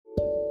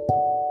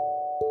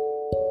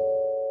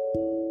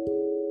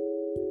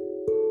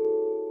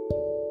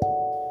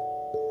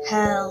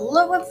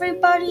Hello,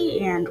 everybody,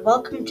 and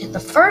welcome to the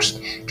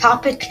first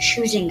topic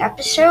choosing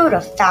episode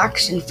of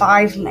Facts in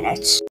 5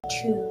 Minutes.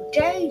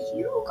 Today,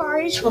 you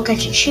guys will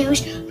get to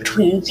choose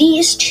between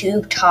these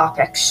two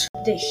topics: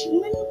 the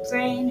human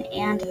brain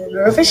and the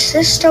nervous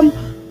system,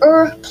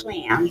 or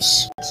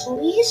plans.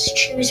 Please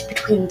choose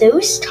between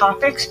those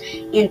topics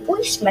and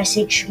voice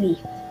message me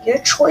your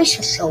choice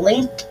with the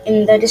link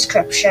in the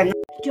description.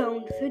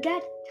 Don't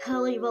forget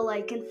to leave a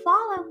like and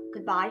follow.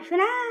 Goodbye for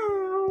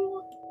now.